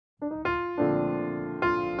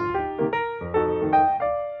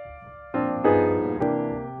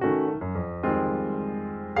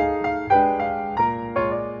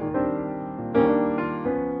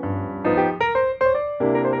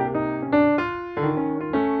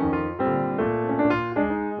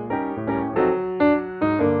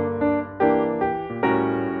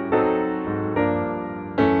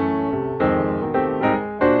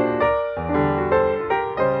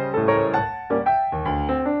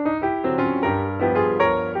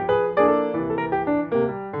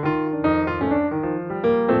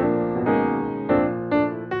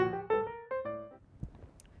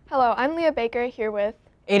Leah Baker here with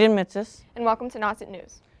Aiden Mitzis. and welcome to Nauset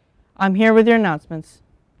News. I'm here with your announcements.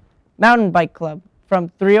 Mountain Bike Club from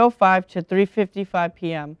 3:05 to 3:55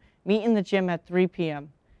 p.m. Meet in the gym at 3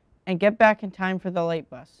 p.m. and get back in time for the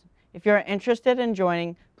late bus. If you're interested in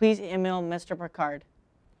joining, please email Mr. Picard.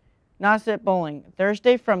 Nauset Bowling,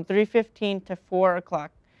 Thursday from 3:15 to 4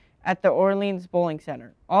 o'clock at the Orleans Bowling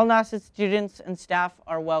Center. All Nauset students and staff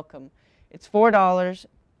are welcome. It's $4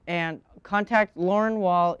 and contact Lauren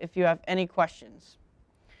Wall if you have any questions.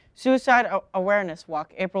 Suicide Awareness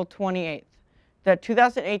Walk, April 28th. The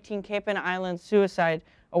 2018 Cape and Islands Suicide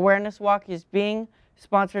Awareness Walk is being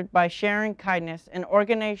sponsored by Sharing Kindness, an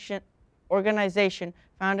organization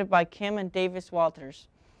founded by Kim and Davis Walters,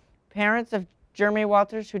 parents of Jeremy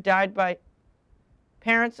Walters who died by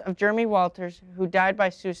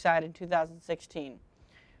suicide in 2016.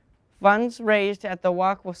 Funds raised at the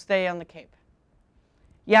walk will stay on the Cape.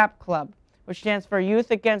 YAP Club, which stands for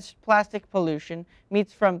Youth Against Plastic Pollution,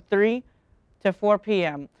 meets from 3 to 4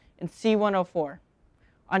 p.m. in C104.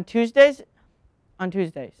 On Tuesdays,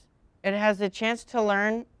 it is a chance to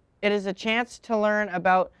learn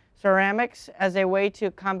about ceramics as a way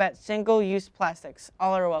to combat single-use plastics.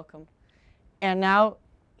 All are welcome. And now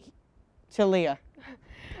to Leah.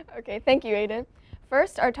 Okay, thank you, Aiden.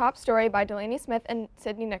 First, our top story by Delaney Smith and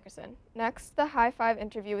Sydney Nickerson. Next, the High Five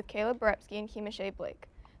interview with Caleb Borepski and Keema Blake.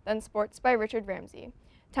 Then sports by Richard Ramsey.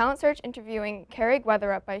 Talent Search interviewing Carrie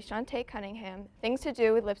Weatherup by Shantae Cunningham. Things to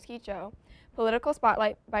Do with Lipsky Joe. Political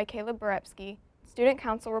Spotlight by Caleb Borepski. Student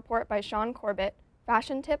Council Report by Sean Corbett.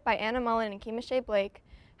 Fashion Tip by Anna Mullen and Keema Blake.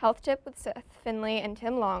 Health Tip with Seth Finley and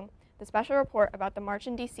Tim Long. The Special Report about the March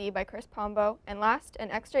in D.C. by Chris Pombo. And last, an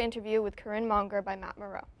extra interview with Corinne Monger by Matt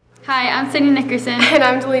Moreau. Hi, I'm Sydney Nickerson. And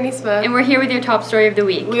I'm Delaney Smith. And we're here with your top story of the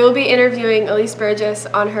week. We will be interviewing Elise Burgess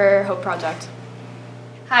on her Hope Project.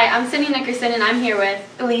 Hi, I'm Sydney Nickerson, and I'm here with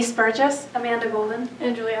Elise Burgess, Amanda Golden,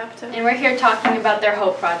 and Julie Apatow. And we're here talking about their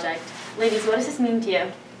Hope Project. Ladies, what does this mean to you?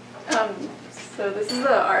 So this is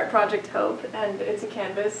the art project Hope, and it's a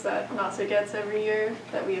canvas that Nauset gets every year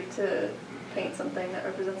that we have to paint something that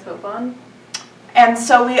represents hope on. And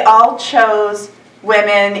so we all chose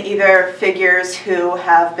women, either figures who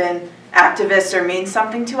have been activists or mean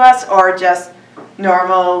something to us, or just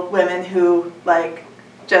normal women who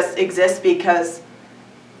just exist because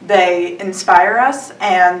they inspire us,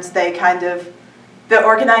 and the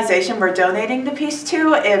organization we're donating the piece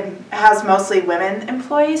to, it has mostly women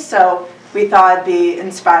employees, so we thought it'd be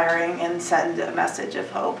inspiring and send a message of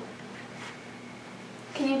hope.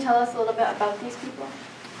 Can you tell us a little bit about these people?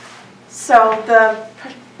 So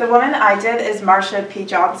the woman I did is Marsha P.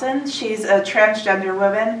 Johnson. She's a transgender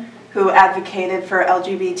woman who advocated for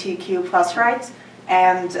LGBTQ plus rights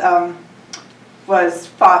and was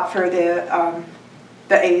fought for the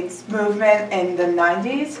AIDS movement in the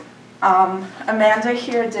 90s. Amanda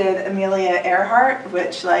here did Amelia Earhart,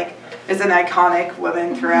 which is an iconic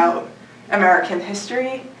woman throughout American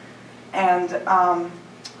history, and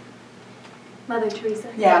Mother Teresa.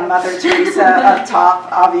 Yeah, Mother Teresa up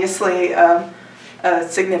top, obviously a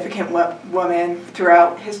significant woman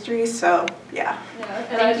throughout history. So yeah. Yeah,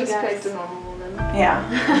 and I just picked a normal woman. Yeah.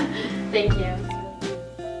 Thank you.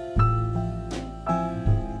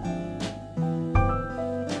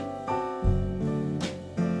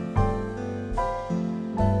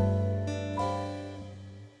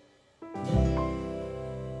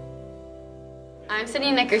 I'm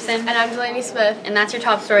Sydney Nickerson. And I'm Delaney Smith. And that's your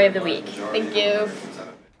top story of the week. Thank you.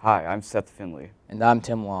 Hi, I'm Seth Finley. And I'm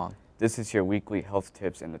Tim Long. This is your weekly health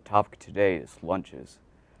tips, and the topic today is lunches.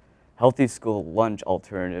 Healthy school lunch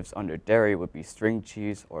alternatives under dairy would be string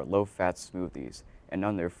cheese or low-fat smoothies, and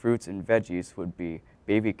under fruits and veggies would be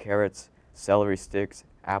baby carrots, celery sticks,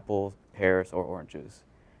 apples, pears, or oranges.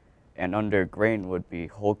 And under grain would be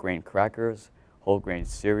whole grain crackers, whole grain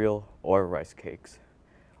cereal, or rice cakes.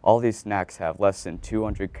 All these snacks have less than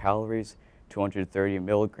 200 calories, 230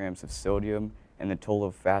 milligrams of sodium, and the total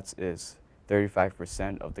of fats is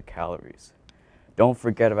 35% of the calories. Don't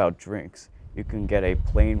forget about drinks. You can get a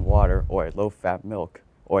plain water or a low-fat milk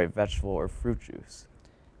or a vegetable or fruit juice.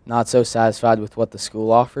 Not so satisfied with what the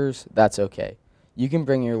school offers? That's okay. You can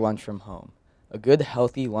bring your lunch from home. A good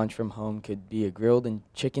healthy lunch from home could be a grilled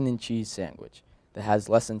chicken and cheese sandwich that has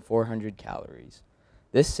less than 400 calories.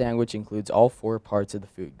 This sandwich includes all 4 parts of the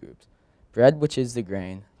food groups: bread, which is the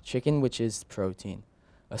grain, chicken, which is protein,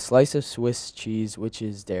 a slice of Swiss cheese, which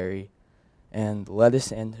is dairy, and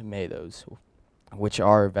lettuce and tomatoes, which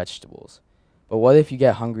are vegetables. But what if you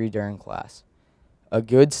get hungry during class? A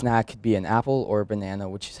good snack could be an apple or a banana,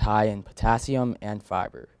 which is high in potassium and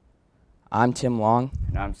fiber. I'm Tim Long,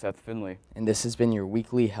 And I'm Seth Finley. and this has been your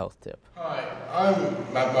weekly health tip. Hi,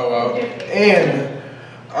 I'm Matt Noel, and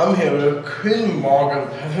I'm here with Quinn Morgan,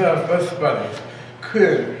 president of Best Buddies.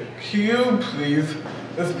 Quinn, can you please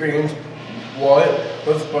explain what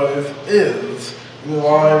Best Buddies is and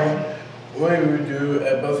why what we do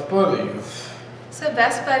at Best Buddies? So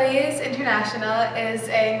Best Buddies International is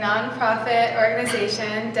a nonprofit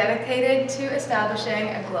organization dedicated to establishing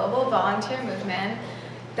a global volunteer movement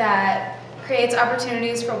that creates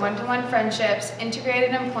opportunities for one-to-one friendships,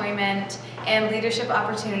 integrated employment, and leadership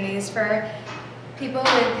opportunities for people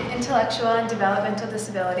with intellectual and developmental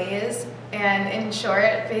disabilities. And in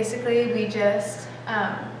short, basically we just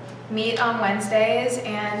meet on Wednesdays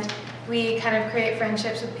and we kind of create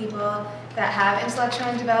friendships with people that have intellectual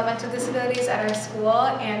and developmental disabilities at our school,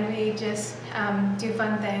 and we just do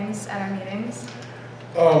fun things at our meetings.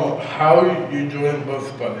 How are you doing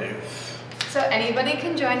Best Buddies? So anybody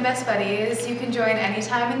can join Best Buddies. You can join any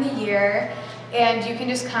time in the year, and you can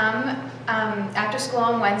just come after school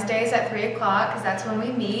on Wednesdays at 3 o'clock, because that's when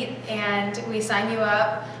we meet, and we sign you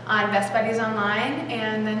up on Best Buddies Online,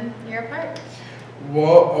 and then you're a part.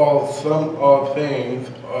 What are some of things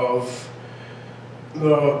of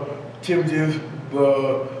the activities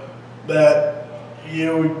that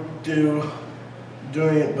you do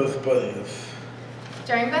during Best Buddies?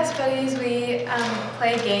 During Best Buddies, we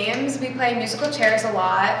play games. We play musical chairs a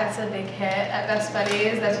lot. That's a big hit at Best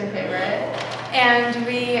Buddies. That's your favorite. And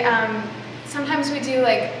we sometimes we do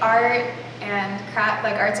like art and craft,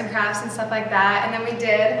 like arts and crafts and stuff like that. And then we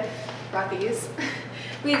did Rockies.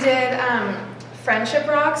 We did friendship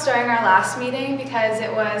rocks during our last meeting because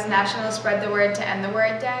it was National Spread the Word to End the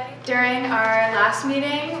Word Day. During our last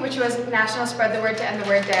meeting, which was National Spread the Word to End the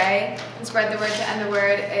Word Day, and Spread the Word to End the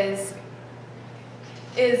Word is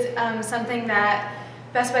something that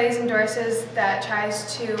Best Buddies endorses that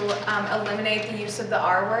tries to eliminate the use of the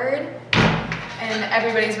R word in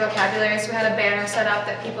everybody's vocabulary. So we had a banner set up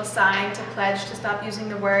that people signed to pledge to stop using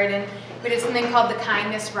the word, and we did something called the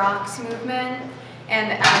Kindness Rocks movement. And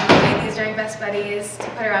we made these during Best Buddies to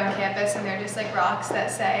put around campus, and they're just like rocks that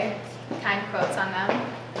say kind quotes on them.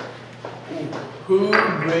 Who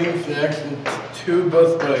brings snacks to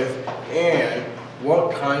Best Buddies, and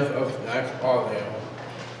what kinds of snacks are there?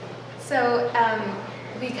 So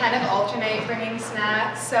we kind of alternate bringing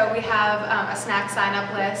snacks. So we have a snack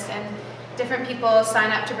sign-up list, and different people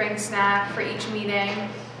sign up to bring snack for each meeting.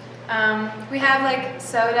 We have like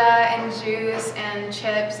soda and juice and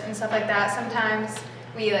chips and stuff like that. Sometimes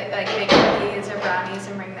we like bake cookies or brownies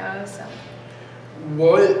and bring those. So.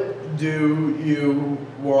 What do you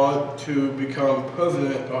want to become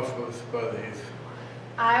president of Best Buddies?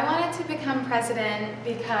 I wanted to become president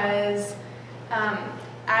because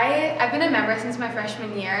I've been a member since my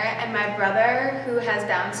freshman year, and my brother, who has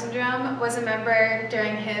Down syndrome, was a member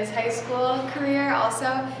during his high school career also,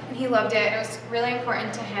 and he loved it, and it was really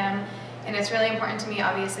important to him, and it's really important to me,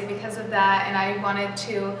 obviously, because of that, and I wanted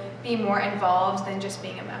to be more involved than just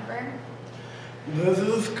being a member. This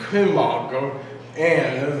is Quinn Morgan,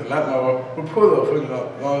 and this is Matt Noel, reporter for the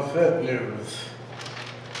Nauset News.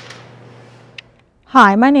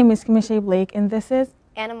 Hi, my name is Kimisha Blake, and this is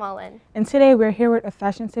Anna Mullen. And today we're here with a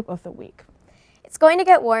fashion tip of the week. It's going to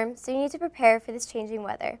get warm, so you need to prepare for this changing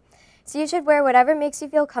weather. So you should wear whatever makes you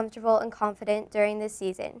feel comfortable and confident during this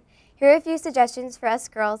season. Here are a few suggestions for us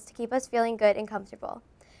girls to keep us feeling good and comfortable.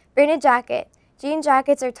 Bring a jacket. Jean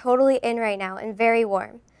jackets are totally in right now and very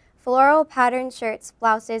warm. Floral patterned shirts,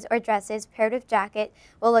 blouses, or dresses paired with jacket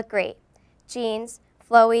will look great. Jeans,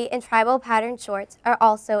 flowy, and tribal patterned shorts are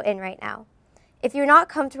also in right now. If you're not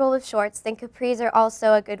comfortable with shorts, then capris are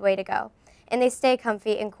also a good way to go, and they stay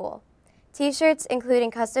comfy and cool. T-shirts, including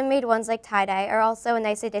custom-made ones like tie-dye, are also a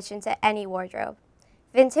nice addition to any wardrobe.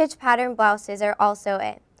 Vintage pattern blouses are also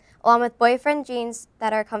in, along with boyfriend jeans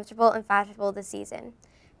that are comfortable and fashionable this season.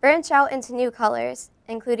 Branch out into new colors,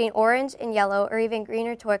 including orange and yellow or even green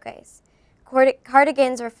or turquoise.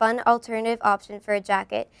 Cardigans are a fun alternative option for a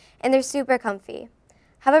jacket, and they're super comfy.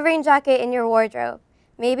 Have a rain jacket in your wardrobe.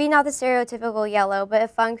 Maybe not the stereotypical yellow, but a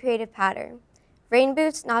fun creative pattern. Rain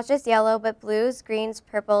boots, not just yellow, but blues, greens,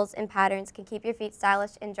 purples, and patterns can keep your feet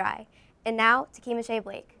stylish and dry. And now, to Kimisha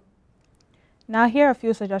Blake. Now here are a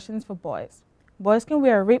few suggestions for boys. Boys can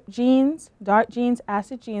wear ripped jeans, dark jeans,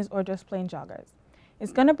 acid jeans, or just plain joggers.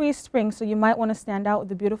 It's gonna be spring, so you might wanna stand out with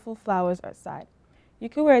the beautiful flowers outside. You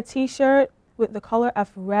can wear a t-shirt with the color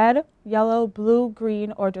of red, yellow, blue,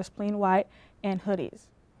 green, or just plain white, and hoodies.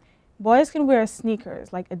 Boys can wear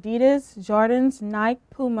sneakers like Adidas, Jordans, Nike,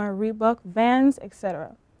 Puma, Reebok, Vans,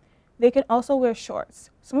 etc. They can also wear shorts.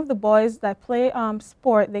 Some of the boys that play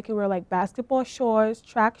sport, they can wear like basketball shorts,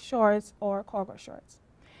 track shorts, or cargo shorts.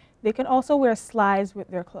 They can also wear slides with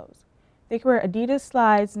their clothes. They can wear Adidas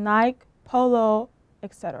slides, Nike, Polo,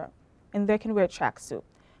 etc. And they can wear tracksuit.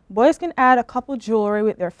 Boys can add a couple jewelry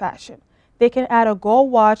with their fashion. They can add a gold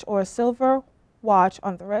watch or a silver watch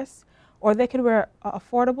on the wrist, or they can wear an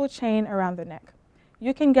affordable chain around the neck.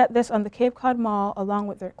 You can get this on the Cape Cod Mall along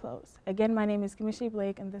with their clothes. Again, my name is Kimisha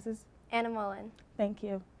Blake, and this is Anna Mullen. Thank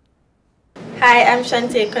you. Hi, I'm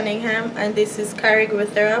Shantae Cunningham, and this is Carrie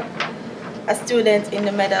Gutherup, a student in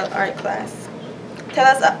the Metal Art class.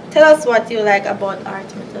 Tell us what you like about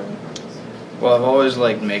art metal. Well, I've always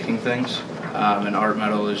liked making things, and art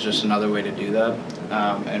metal is just another way to do that.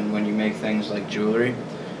 And when you make things like jewelry,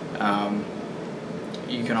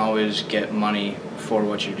 you can always get money for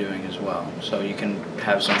what you're doing as well. So you can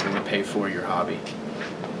have something to pay for your hobby.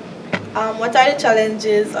 What are the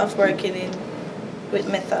challenges of working with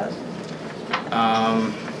metal?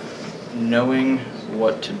 Knowing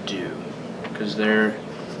what to do, because there's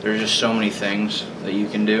just so many things that you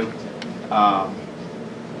can do,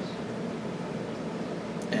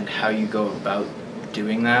 and how you go about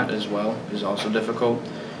doing that as well is also difficult,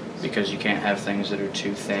 because you can't have things that are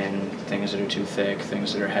too thin, things that are too thick,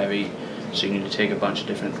 things that are heavy, so you need to take a bunch of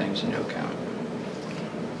different things into account.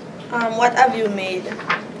 What have you made?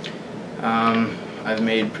 I've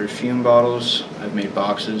made perfume bottles, I've made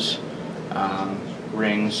boxes,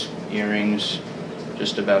 rings, earrings,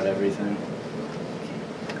 just about everything.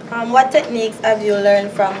 What techniques have you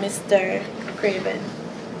learned from Mr. Craven?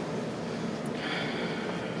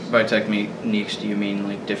 By techniques, do you mean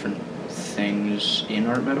like different things in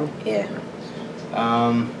art metal? Yeah.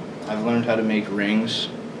 I've learned how to make rings,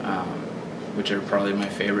 which are probably my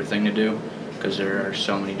favorite thing to do, because there are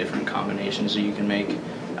so many different combinations that you can make,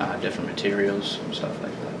 different materials, stuff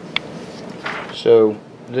like that. So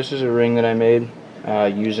this is a ring that I made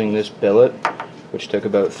using this billet, which took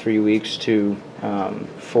about 3 weeks to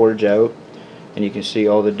forge out, and you can see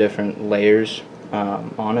all the different layers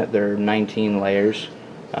on it. There are 19 layers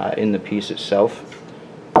in the piece itself,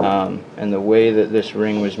 and the way that this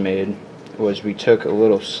ring was made was we took a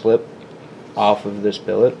little slip off of this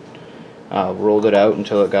billet, rolled it out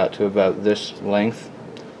until it got to about this length,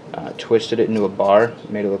 twisted it into a bar,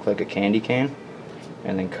 made it look like a candy cane,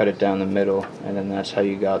 and then cut it down the middle, and then that's how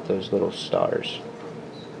you got those little stars.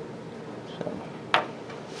 So.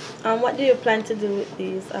 What do you plan to do with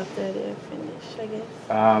these after they're finished, I guess?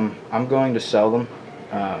 I'm going to sell them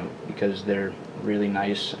because they're really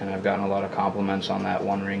nice, and I've gotten a lot of compliments on that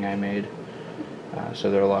one ring I made. So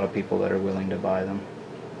there are a lot of people that are willing to buy them.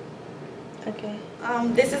 Okay.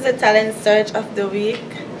 This is a talent search of the week.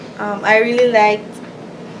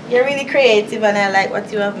 You're really creative, and I like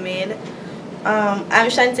what you have made. I'm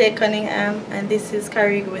Shantae Cunningham, and this is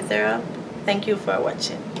Carrie Gutherup. Thank you for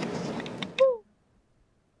watching.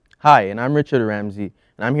 Hi, and I'm Richard Ramsey,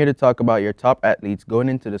 and I'm here to talk about your top athletes going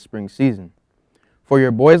into the spring season. For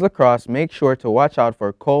your boys lacrosse, make sure to watch out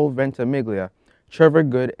for Cole Ventimiglia, Trevor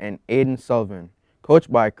Good, and Aiden Sullivan,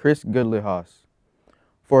 coached by Chris Goodley-Haas.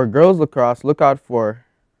 For girls lacrosse, look out for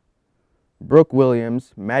Brooke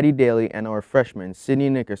Williams, Maddie Daly, and our freshman, Sydney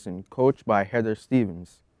Nickerson, coached by Heather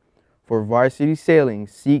Stevens. For varsity sailing,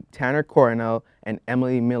 seek Tanner Coronel and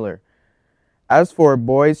Emily Miller. As for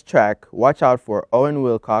boys track, watch out for Owen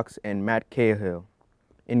Wilcox and Matt Cahill.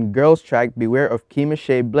 In girls track, beware of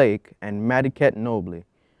Kimisha Blake and Madiket Nobley.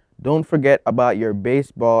 Don't forget about your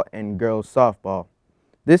baseball and girls softball.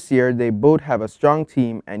 This year, they both have a strong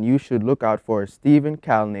team, and you should look out for Stephen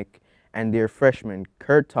Kalnick and their freshmen,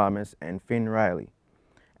 Kurt Thomas and Finn Riley.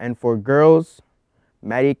 And for girls,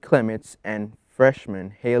 Maddie Clements and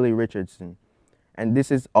freshman, Haley Richardson. And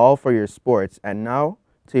this is all for your sports. And now,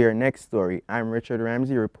 to your next story. I'm Richard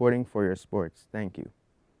Ramsey reporting for your sports. Thank you.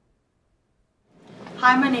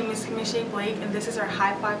 Hi, my name is Kimisha Blake, and this is our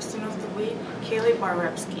High Five Student of the Week, Caleb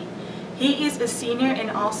Barrepsky. He is a senior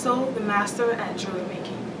and also the master at jewelry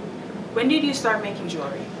making. When did you start making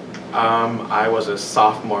jewelry? I was a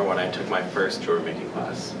sophomore when I took my first jewelry making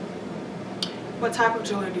class. What type of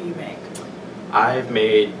jewelry do you make? I've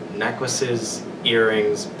made necklaces,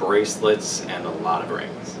 earrings, bracelets, and a lot of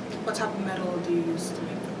rings. What type of metal do you use to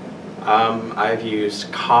make them? I've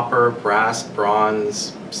used copper, brass,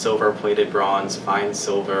 bronze, silver-plated bronze, fine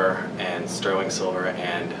silver, and sterling silver,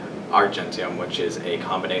 and argentium, which is a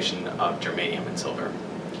combination of germanium and silver.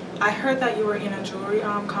 I heard that you were in a jewelry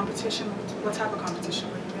competition. What type of competition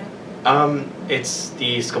were you in? It's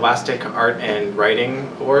the Scholastic Art and Writing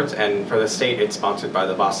Awards, and for the state it's sponsored by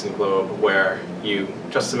the Boston Globe, where you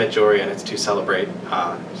just submit jewelry and it's to celebrate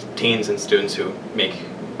teens and students who make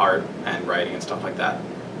art and writing and stuff like that.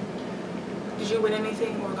 Did you win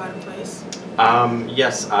anything or got a place?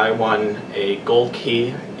 Yes, I won a gold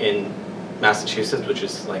key in Massachusetts, which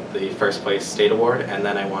is like the first place state award, and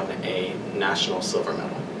then I won a national silver medal.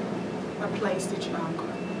 What place did you got?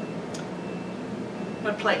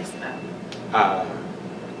 What place then?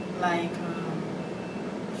 Like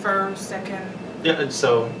first, second? Yeah,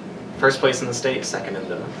 so first place in the state, second in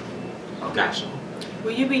the national.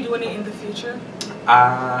 Will you be doing it in the future?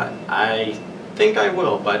 I think I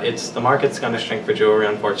will, but the market's going to shrink for jewelry,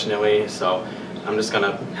 unfortunately, so I'm just going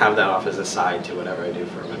to have that off as a side to whatever I do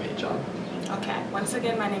for my main job. Okay, once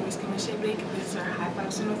again, my name is Kimisha Blake. This is our High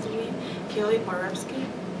Five Student of the Week, Kaylee Borowski.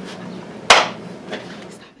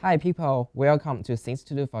 Hi people, welcome to Things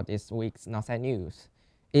to Do for this week's Nauset News.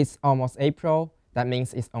 It's almost April, that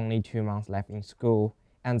means it's only 2 months left in school,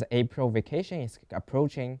 and the April vacation is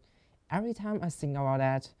approaching. Every time I think about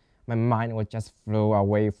that, my mind will just flow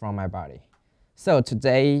away from my body. So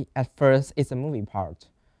today, at first, it's a movie part.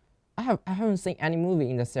 I haven't seen any movie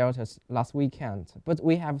in the theaters last weekend, but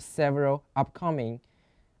we have several upcoming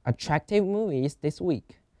attractive movies this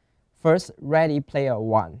week. First, Ready Player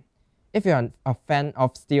One. If you're a fan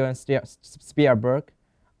of Steven Spielberg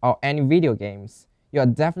or any video games, you'll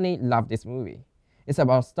definitely love this movie. It's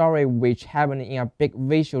about a story which happened in a big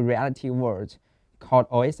virtual reality world called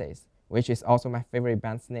Oasis, which is also my favorite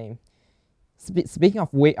band's name. Speaking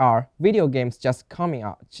of VR, video games just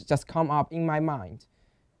come up in my mind.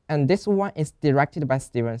 And this one is directed by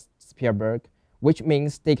Steven Spielberg, which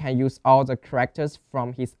means they can use all the characters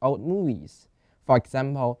from his old movies. For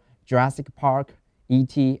example, Jurassic Park,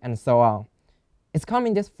 E.T., and so on. It's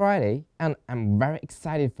coming this Friday, and I'm very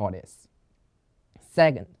excited for this.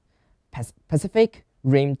 Second, Pacific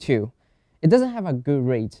Rim 2. It doesn't have a good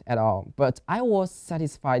rate at all, but I was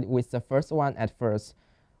satisfied with the first one at first,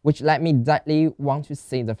 which led me deeply want to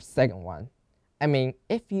see the second one. I mean,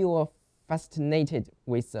 if you are fascinated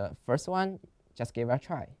with the first one, just give it a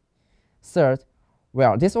try. Third,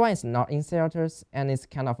 well, this one is not in theaters, and it's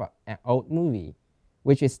kind of an old movie,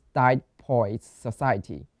 which is Dead Poets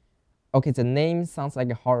Society. Okay, the name sounds like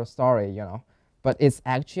a horror story, you know, but it's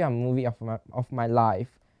actually a movie of my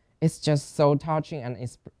life. It's just so touching and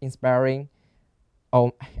inspiring.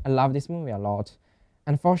 Oh, I love this movie a lot.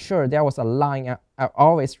 And for sure, there was a line I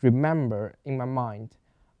always remember in my mind.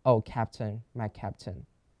 Oh, Captain, my Captain.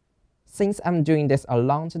 Since I'm doing this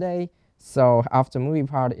alone today, so after movie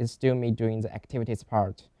part, it's still me doing the activities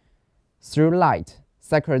part. Through Light,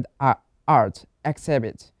 Sacred Art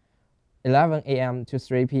Exhibit, 11 a.m. to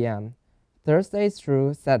 3 p.m., Thursdays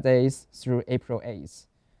through Saturdays through April 8th.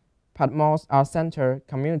 Patmos Art Center,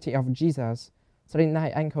 Community of Jesus,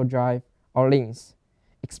 39 Ankle Drive, Orleans.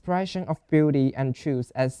 Expression of beauty and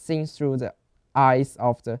truth as seen through the eyes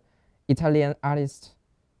of the Italian artist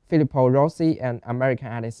Filippo Rossi and American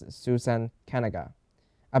artist Susan Kanaga.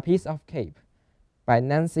 A Piece of Cape by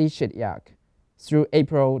Nancy Shidyak through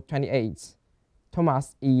April 28th.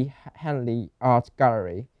 Thomas E. Henley Art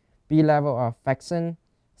Gallery, B-Level of Faxon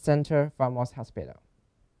Center, Farmers Hospital.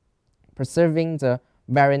 Preserving the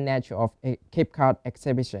Very Nature of a Cape Cod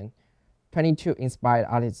exhibition, 22 inspired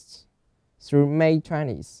artists. Through May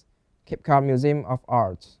 20th, Cape Cod Museum of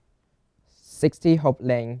Art, 60 Hope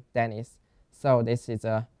Lane, Dennis. So this is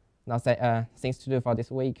things to do for this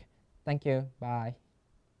week. Thank you. Bye.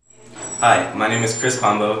 Hi, my name is Chris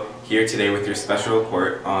Pombo, here today with your special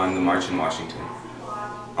report on the March in Washington.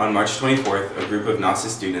 On March 24th, a group of Nauset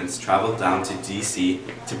students traveled down to D.C.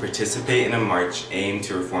 to participate in a march aimed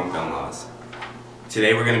to reform gun laws.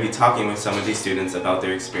 Today we're going to be talking with some of these students about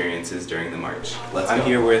their experiences during the march. I'm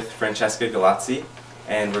here with Francesca Galazzi,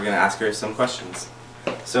 and we're going to ask her some questions.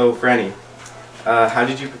 So, Franny, how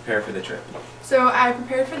did you prepare for the trip? So I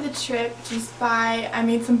prepared for the trip just I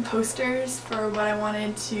made some posters for what I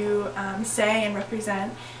wanted to say and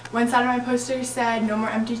represent. One side of my poster said, "No more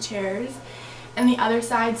empty chairs," and the other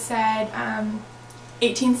side said,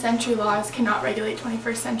 18th century laws cannot regulate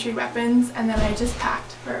 21st century weapons, and then I just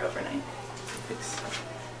packed for overnight.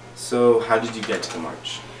 So how did you get to the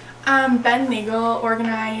march? Ben Nagel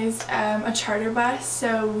organized a charter bus,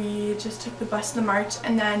 so we just took the bus to the march,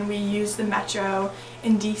 and then we used the metro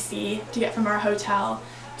in DC to get from our hotel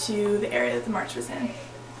to the area that the march was in.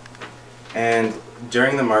 And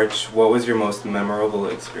during the march, what was your most memorable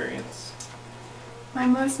experience? My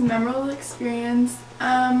most memorable experience,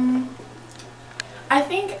 I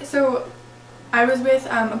think, so I was with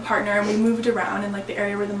a partner and we moved around in like the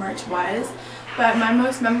area where the march was. But my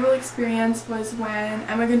most memorable experience was when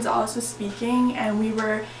Emma Gonzalez was speaking, and we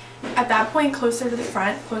were at that point closer to the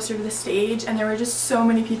front, closer to the stage, and there were just so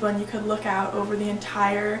many people, and you could look out over the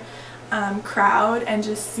entire crowd and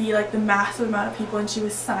just see like the massive amount of people, and she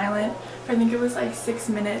was silent for I think it was like 6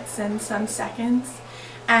 minutes and some seconds,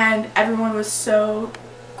 and everyone was so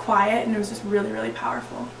quiet, and it was just really, really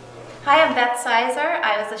powerful. Hi, I'm Beth Sizer.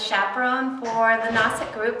 I was a chaperone for the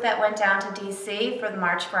Nauset group that went down to DC for the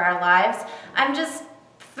March for Our Lives. I'm just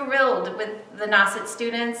thrilled with the Nauset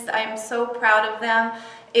students. I'm so proud of them.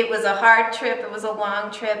 It was a hard trip, it was a long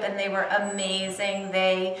trip, and they were amazing.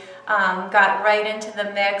 They got right into the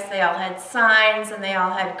mix. They all had signs, and they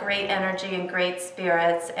all had great energy and great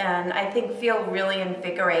spirits, and I think feel really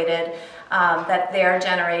invigorated that their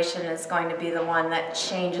generation is going to be the one that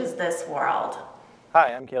changes this world.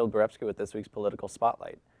 Hi, I'm Caleb Borepski with this week's Political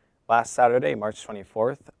Spotlight. Last Saturday, March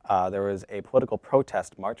 24th, there was a political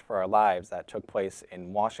protest, March for Our Lives, that took place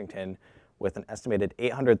in Washington with an estimated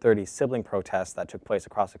 830 sibling protests that took place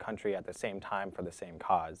across the country at the same time for the same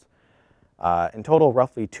cause. In total,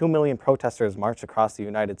 roughly 2 million protesters marched across the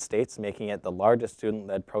United States, making it the largest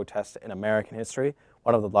student-led protest in American history,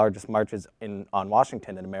 one of the largest marches on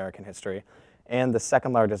Washington in American history, and the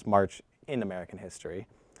second largest march in American history.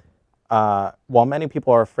 While many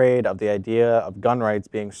people are afraid of the idea of gun rights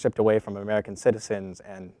being stripped away from American citizens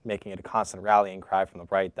and making it a constant rallying cry from the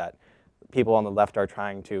right that people on the left are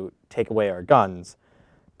trying to take away our guns,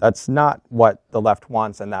 that's not what the left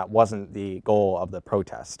wants, and that wasn't the goal of the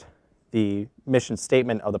protest. The mission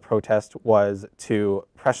statement of the protest was to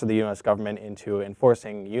pressure the U.S. government into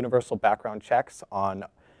enforcing universal background checks on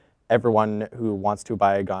everyone who wants to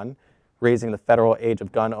buy a gun, raising the federal age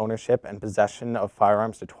of gun ownership and possession of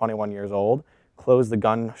firearms to 21 years old, close the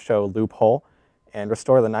gun show loophole, and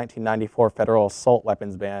restore the 1994 federal assault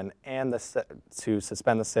weapons ban, and to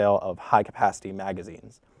suspend the sale of high-capacity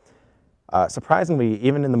magazines. Surprisingly,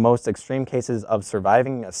 even in the most extreme cases of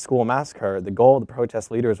surviving a school massacre, the goal of the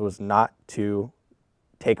protest leaders was not to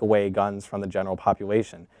take away guns from the general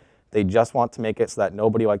population. They just want to make it so that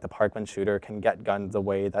nobody like the Parkland shooter can get guns the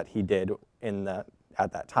way that he did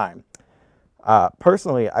at that time.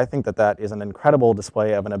 Personally, I think that that is an incredible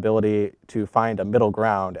display of an ability to find a middle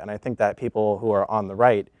ground, and I think that people who are on the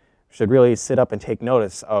right should really sit up and take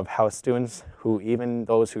notice of how students who, even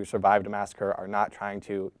those who survived a massacre, are not trying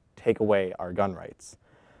to take away our gun rights,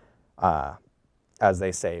 as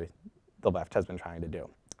they say the left has been trying to do.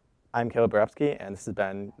 I'm Caleb Borepski, and this has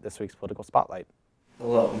been this week's Political Spotlight.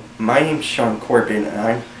 Hello, my name's Sean Corbin, and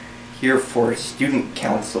I'm here for Student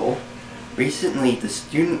Council. Recently, the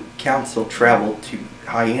Student Council traveled to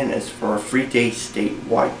Hyannis for a 3-day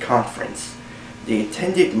statewide conference. They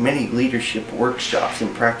attended many leadership workshops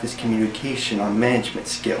and practiced communication on management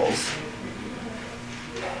skills.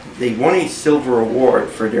 They won a silver award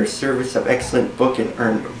for their service of excellent book and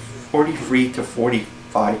earned 43 to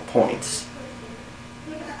 45 points.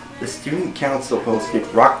 The Student Council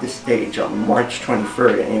hosted Rock the Stage on March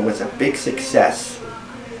 23rd, and it was a big success.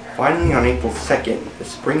 Finally, on April 2nd, the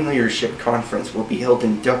Spring Leadership Conference will be held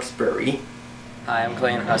in Duxbury. Hi, I'm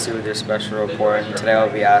Clayton Hussey with your special report, and today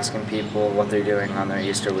I'll be asking people what they're doing on their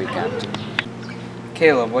Easter weekend.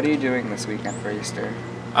 Caleb, what are you doing this weekend for Easter?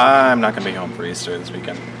 I'm not going to be home for Easter this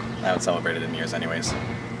weekend. I haven't celebrated in years anyways.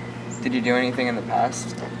 Did you do anything in the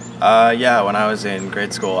past? Yeah, when I was in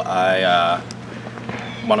grade school,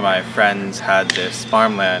 one of my friends had this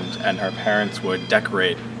farmland, and her parents would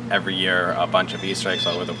decorate every year a bunch of Easter eggs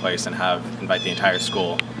all over the place and invite the entire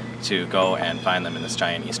school to go and find them in this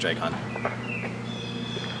giant Easter egg hunt.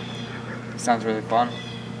 Sounds really fun.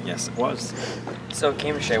 Yes, it was. So,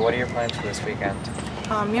 Kemishay, what are your plans for this weekend?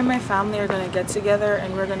 Me and my family are going to get together,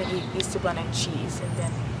 and we're going to eat Easter bun and cheese, and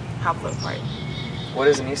then have a little party. What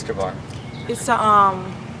is an Easter bun? It's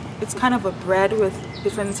kind of a bread with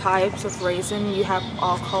different types of raisin. You have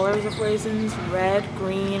all colors of raisins: red,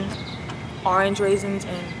 green, orange raisins,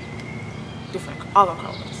 and different other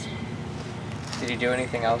colors. Did you do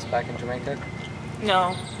anything else back in Jamaica?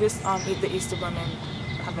 No, just eat the Easter bun and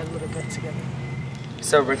have a little get together.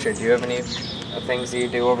 So, Richard, do you have any things that you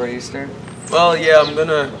do over Easter? Well, yeah, I'm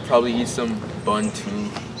gonna probably eat some bun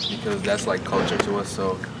too, because that's like culture to us,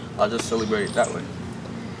 so I'll just celebrate it that way.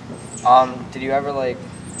 Did you ever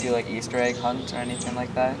do Easter egg hunts or anything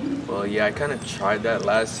like that? Well, yeah, I kind of tried that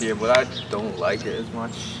last year, but I don't like it as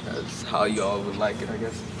much as how y'all would like it, I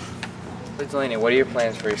guess. Delaney, what are your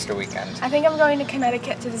plans for Easter weekend? I think I'm going to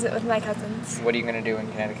Connecticut to visit with my cousins. What are you going to do in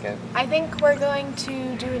Connecticut? I think we're going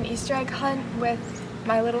to do an Easter egg hunt with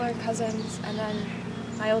my littler cousins, and then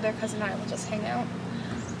my older cousin and I will just hang out.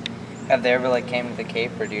 Have they ever came to the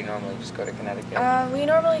Cape, or do you normally just go to Connecticut? We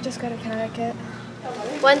normally just go to Connecticut.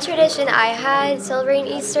 One tradition I had celebrating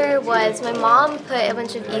Easter was my mom put a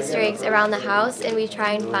bunch of Easter eggs around the house, and we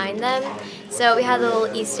try and find them. So we had a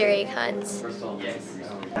little Easter egg hunt.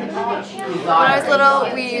 When I was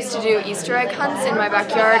little, we used to do Easter egg hunts in my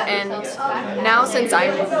backyard, and now since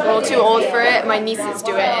I'm a little too old for it, my nieces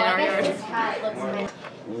do it in our yard.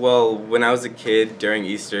 Well, when I was a kid, during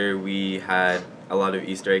Easter, we had a lot of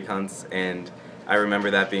Easter egg hunts, and I remember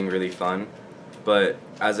that being really fun. But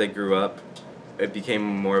as I grew up, it became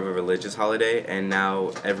more of a religious holiday, and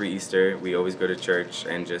now every Easter, we always go to church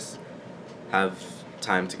and just have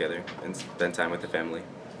time together and spend time with the family.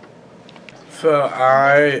 So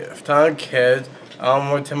I started a kid,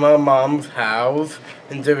 went to my mom's house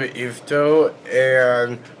and did Easter,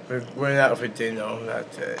 and we went out for dinner.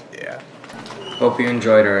 That's it, yeah. Hope you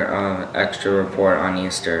enjoyed our extra report on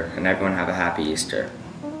Easter, and everyone have a happy Easter.